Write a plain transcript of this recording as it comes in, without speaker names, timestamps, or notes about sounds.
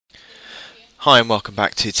Hi and welcome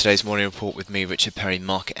back to today's morning report with me, Richard Perry,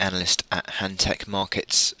 market analyst at Hantech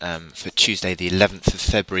Markets for Tuesday the 11th of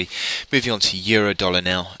February. Moving on to Euro Dollar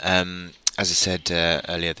now. As I said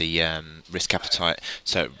earlier, the risk appetite,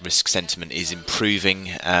 so risk sentiment is improving,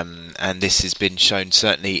 and this has been shown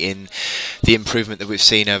certainly in the improvement that we've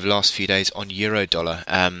seen over the last few days on Euro Dollar.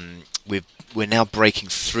 We're now breaking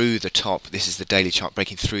through the top. This is the daily chart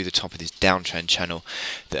breaking through the top of this downtrend channel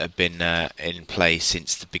that have been in play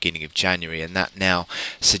since the beginning of January, and that now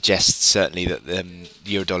suggests certainly that the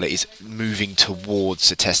euro dollar is moving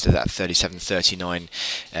towards a test of that 37.39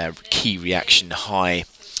 key reaction high,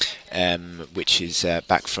 which is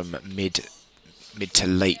back from mid to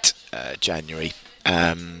late January.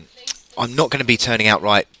 I'm not going to be turning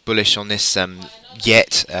outright bullish on this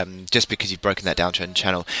yet. Just because you've broken that downtrend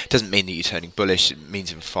channel doesn't mean that you're turning bullish. It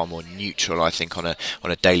means you're far more neutral, I think, on a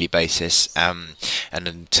daily basis. And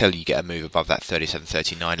until you get a move above that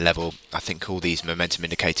 37.39 level, I think all these momentum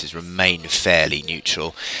indicators remain fairly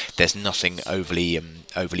neutral. There's nothing overly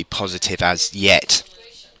positive as yet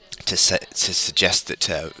to suggest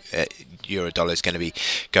that euro dollar is going to be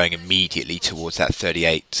going immediately towards that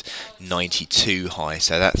 38.92 high.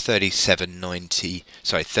 So that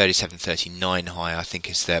 37.39 high, I think,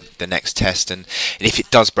 is the next test. And if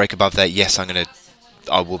it does break above that, yes,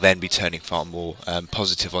 I will then be turning far more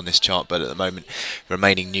positive on this chart, but at the moment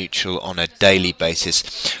remaining neutral on a daily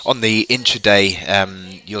basis. On the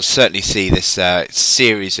intraday, you'll certainly see this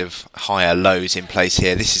series of higher lows in place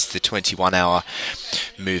here. This is the 21-hour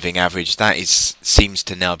moving average. That seems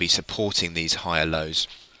to now be supporting these higher lows.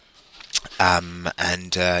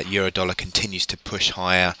 And euro dollar continues to push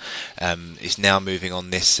higher. Is now moving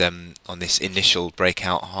on this initial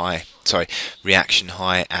reaction high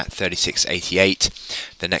at 36.88.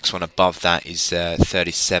 The next one above that is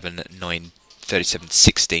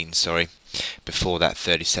 37.16. Sorry, before that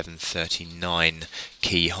 37.39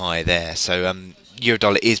 key high there. So euro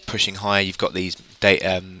dollar is pushing higher. You've got these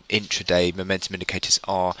intraday momentum indicators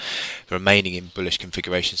are remaining in bullish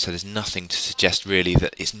configuration, so there's nothing to suggest really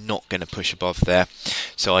that it's not going to push above there.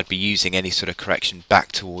 So I'd be using any sort of correction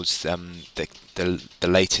back towards the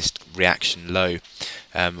latest reaction low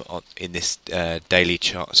in this daily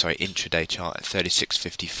chart, intraday chart at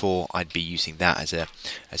 36.54. I'd be using that as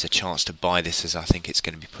a chance to buy this, as I think it's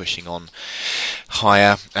going to be pushing on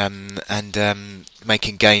higher and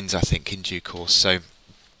making gains, I think, in due course. So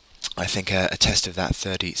I think a test of that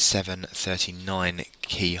 37.39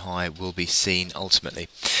 key high will be seen ultimately.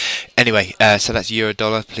 Anyway, so that's euro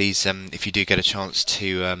dollar. Please, if you do get a chance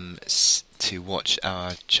to watch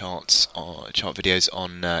our chart videos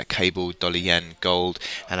on cable, dollar, yen, gold,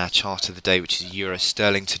 and our chart of the day, which is euro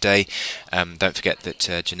sterling today. Don't forget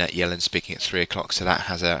that Janet Yellen's speaking at 3 o'clock, so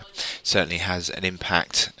that certainly has an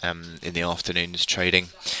impact in the afternoon's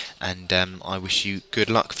trading. And I wish you good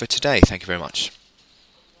luck for today. Thank you very much.